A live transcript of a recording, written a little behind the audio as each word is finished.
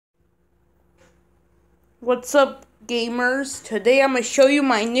What's up, gamers? Today I'm going to show you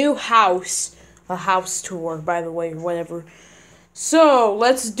my new house. A house tour, by the way, or whatever. So,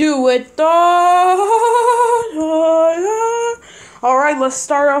 let's do it. Alright, let's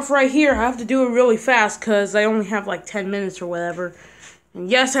start off right here. I have to do it really fast because I only have like 10 minutes or whatever. And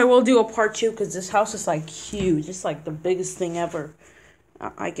yes, I will do a part 2 because this house is like huge. It's like the biggest thing ever.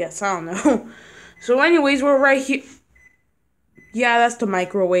 I guess, I don't know. So anyways, we're right here. Yeah, that's the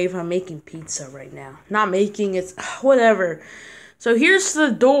microwave. I'm making pizza right now. Not making, it's whatever. So here's the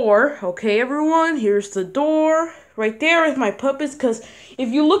door. Okay, everyone, here's the door. Right there is my puppets, because if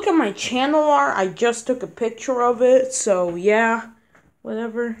you look at my channel art, I just took a picture of it. So yeah,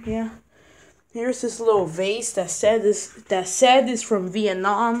 whatever, yeah. Here's this little vase that said is from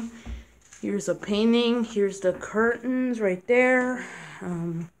Vietnam. Here's a painting. Here's the curtains right there.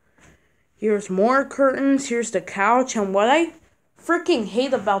 Here's more curtains. Here's the couch. And what I freaking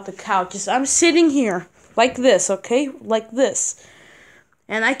hate about the couch is I'm sitting here like this, okay? Like this.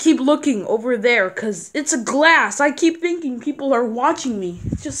 And I keep looking over there because it's a glass. I keep thinking people are watching me.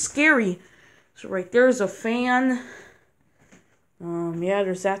 It's just scary. So right there's a fan. Yeah,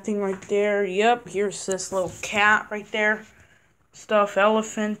 there's that thing right there. Yep, here's this little cat right there. Stuffed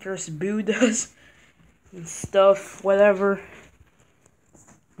elephant. There's Buddhas and stuff, whatever.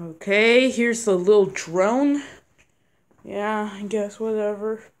 Okay, here's the little drone. Yeah, I guess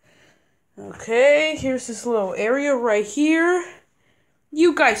whatever. Okay, here's this little area right here.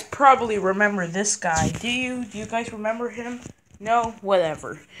 You guys probably remember this guy. Do you? Do you guys remember him? No?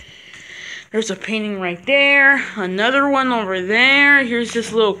 Whatever. There's a painting right there. Another one over there. Here's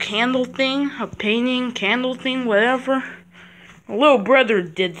this little candle thing. A painting, candle thing, whatever. My little brother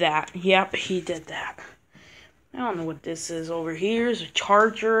did that. Yep, he did that. I don't know what this is over here. Here's a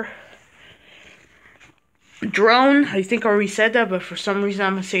charger. Drone. I think I already said that, but for some reason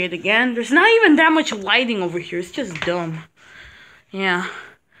I'm going to say it again. There's not even that much lighting over here. It's just dumb. Yeah.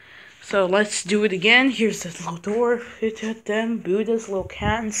 So let's do it again. Here's this little door. Buddha's little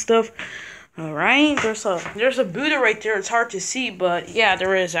cat and stuff. Alright. There's a Buddha right there. It's hard to see, but yeah,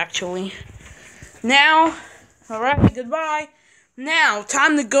 there is actually. Now, alright, goodbye. Now,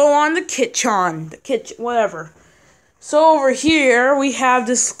 time to go on the kitchen. The kitchen, whatever. So over here, we have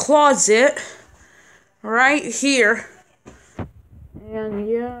this closet. Right here. And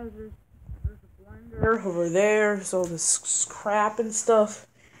yeah, there's a blender over there. There's all this crap and stuff.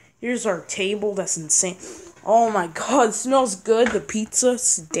 Here's our table. That's insane. Oh my god, it smells good. The pizza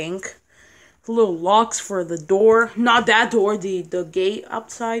dank. The little locks for the door. Not that door, the gate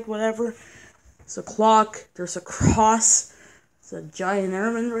outside, whatever. There's a clock. There's a cross. There's a giant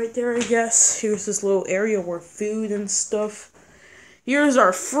ermine right there, I guess. Here's this little area where food and stuff. Here's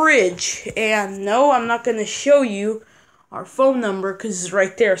our fridge, and no, I'm not going to show you our phone number because it's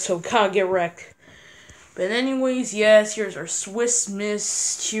right there, so gotta get wrecked. But anyways, yes, here's our Swiss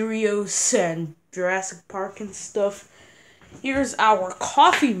Miss, Cheerios, and Jurassic Park and stuff. Here's our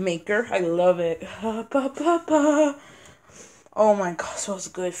coffee maker. I love it. Oh my god, smells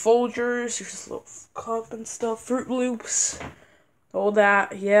good. Folgers, here's this little cup and stuff. Fruit Loops, all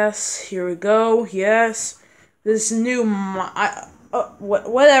that, yes. Here we go, yes. This new,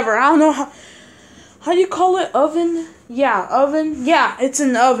 whatever, I don't know how do you call it, oven? Yeah, oven, yeah, it's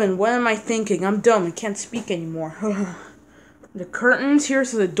an oven. What am I thinking? I'm dumb, I can't speak anymore. The curtains,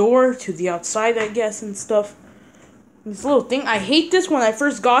 here's the door to the outside, I guess, and stuff. This little thing, I hate this. When I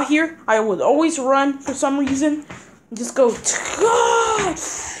first got here, I would always run for some reason. Just go,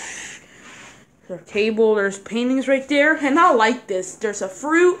 there's a table, there's paintings right there, and I like this. There's a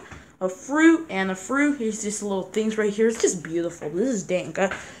fruit, and a fruit. Here's these little things right here. It's just beautiful. This is dank.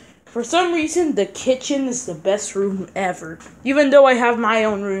 For some reason, the kitchen is the best room ever. Even though I have my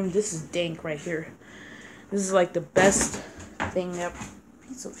own room, this is dank right here. This is like the best thing ever.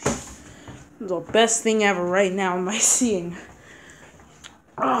 Piece of shit. The best thing ever right now am I seeing.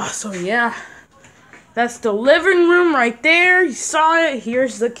 Oh, so yeah. That's the living room right there. You saw it.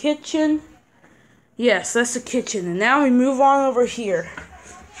 Here's the kitchen. Yes, that's the kitchen. And now we move on over here.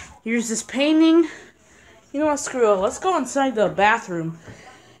 Here's this painting. You know what, screw it. Let's go inside the bathroom.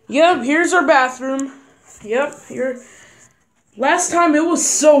 Yep, here's our bathroom. Yep, here. Last time it was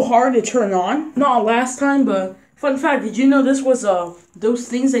so hard to turn on. Not last time, but fun fact, did you know this was those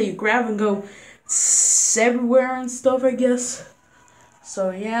things that you grab and go everywhere and stuff, I guess?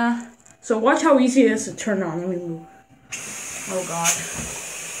 So yeah. So watch how easy it is to turn on. Let me move. Oh god.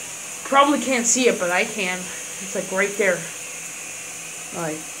 Probably can't see it, but I can. It's like right there.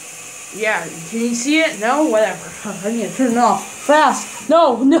 Like, yeah, can you see it? No? Whatever. I need to turn it off. Fast!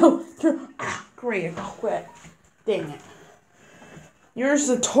 No! Turn. Great, I got wet. Dang it. Here's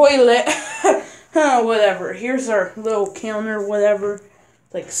the toilet. Whatever. Here's our little counter, whatever.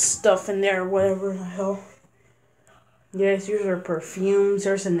 Like stuff in there, whatever the hell. Yes, here's our perfumes.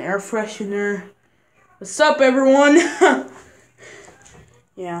 There's an air freshener. What's up, everyone?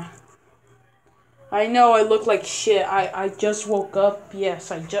 Yeah. I know I look like shit. I just woke up.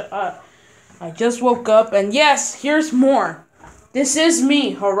 Yes, I just woke up. And yes, here's more. This is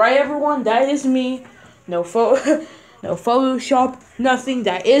me. Alright, everyone? That is me. No no Photoshop. Nothing.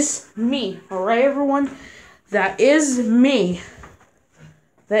 That is me. Alright, everyone? That is me.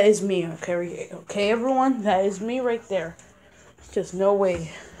 That is me. Okay, everyone? That is me right there. Just no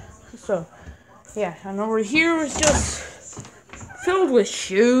way. So, yeah. And over here is just filled with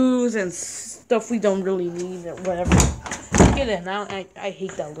shoes and stuff we don't really need or whatever. Get in. I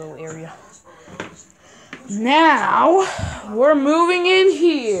hate that little area. Now, we're moving in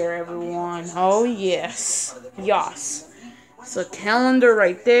here, everyone. Oh, yes. Yas. It's a calendar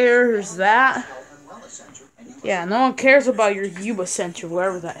right there. There's that. Yeah, no one cares about your Yuba Center,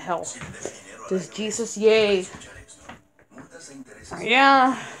 wherever the hell. There's Jesus, yay.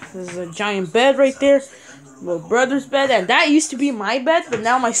 Yeah, there's a giant bed right there. Little brother's bed, and that used to be my bed, but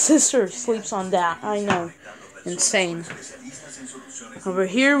now my sister sleeps on that. I know. Insane. Over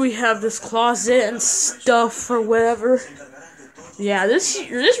here we have this closet and stuff or whatever. Yeah, this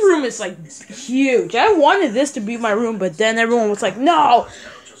room is like huge. I wanted this to be my room, but then everyone was like, "No,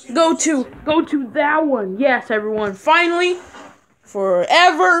 go to that one." Yes, everyone. Finally,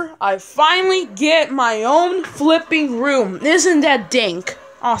 forever, I finally get my own flipping room. Isn't that dank?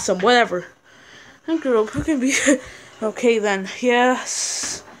 Awesome. Whatever. Girl, who can be? Okay then.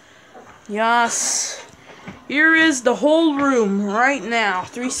 Yes. Yes. Here is the whole room right now.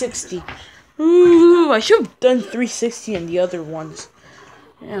 360. Ooh, I should have done 360 in the other ones.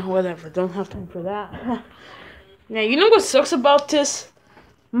 Yeah, whatever. Don't have time for that. Now, you know what sucks about this?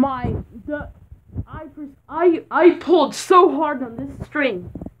 I pulled so hard on this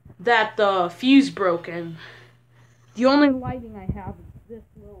string that the fuse broke, and the only lighting I have is this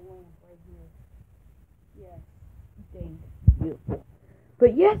little lamp right here. Yeah, dang, beautiful.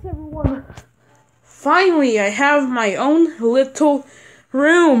 But yes, everyone. Finally, I have my own little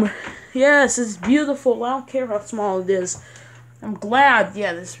room. Yes, it's beautiful. I don't care how small it is. I'm glad.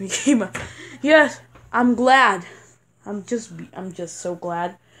 Yeah, this became a... Yes, I'm glad. I'm just so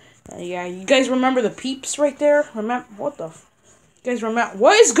glad. Yeah, you guys remember the peeps right there? Remember... What the... You guys remember...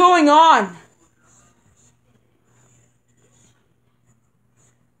 What is going on?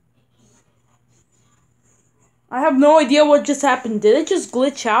 I have no idea what just happened. Did it just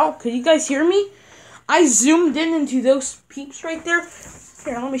glitch out? Could you guys hear me? I zoomed in into those peeps right there.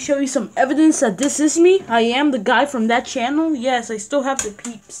 Here, let me show you some evidence that this is me. I am the guy from that channel. Yes, I still have the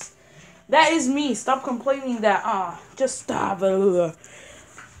peeps. That is me. Stop complaining that, just stop.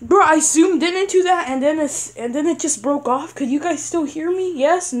 Bro, I zoomed in into that and then it just broke off. Could you guys still hear me?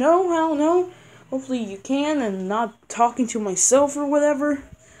 Yes? No? I don't know. Hopefully you can and not talking to myself or whatever.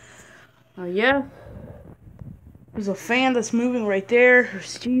 Yeah. There's a fan that's moving right there.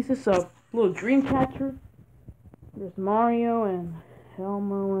 There's Jesus, a little dream catcher. There's Mario and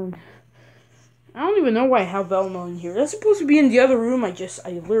Elmo, and I don't even know why I have Elmo in here. That's supposed to be in the other room I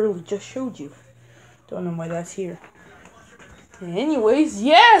literally just showed you. Don't know why that's here. Anyways,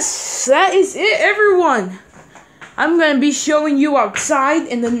 yes, that is it, everyone. I'm gonna be showing you outside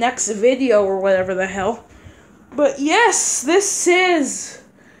in the next video or whatever the hell. But yes, this is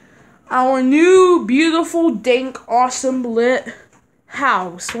our new, beautiful, dank, awesome, lit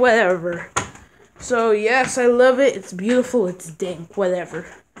house, whatever. So yes, I love it. It's beautiful. It's dank, whatever.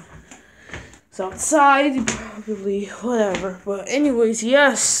 It's outside, probably, whatever. But anyways,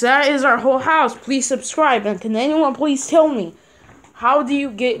 yes, that is our whole house. Please subscribe, and can anyone please tell me, how do you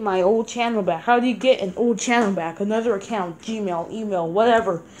get my old channel back? How do you get an old channel back? Another account, Gmail, email,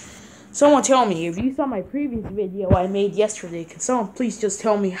 whatever. Someone tell me. If you saw my previous video I made yesterday, can someone please just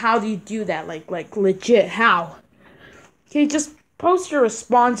tell me, how do you do that? Like legit, how? Okay, just post your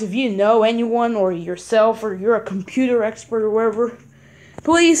response if you know anyone or yourself or you're a computer expert or whatever.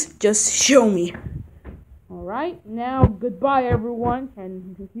 Please just show me. Alright, now goodbye everyone,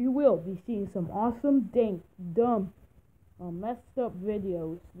 and you will be seeing some awesome, dank, dumb, messed up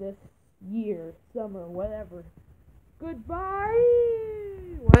videos this year, summer, whatever. Goodbye!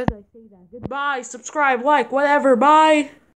 Why did I say that? Goodbye, subscribe, like, whatever, bye!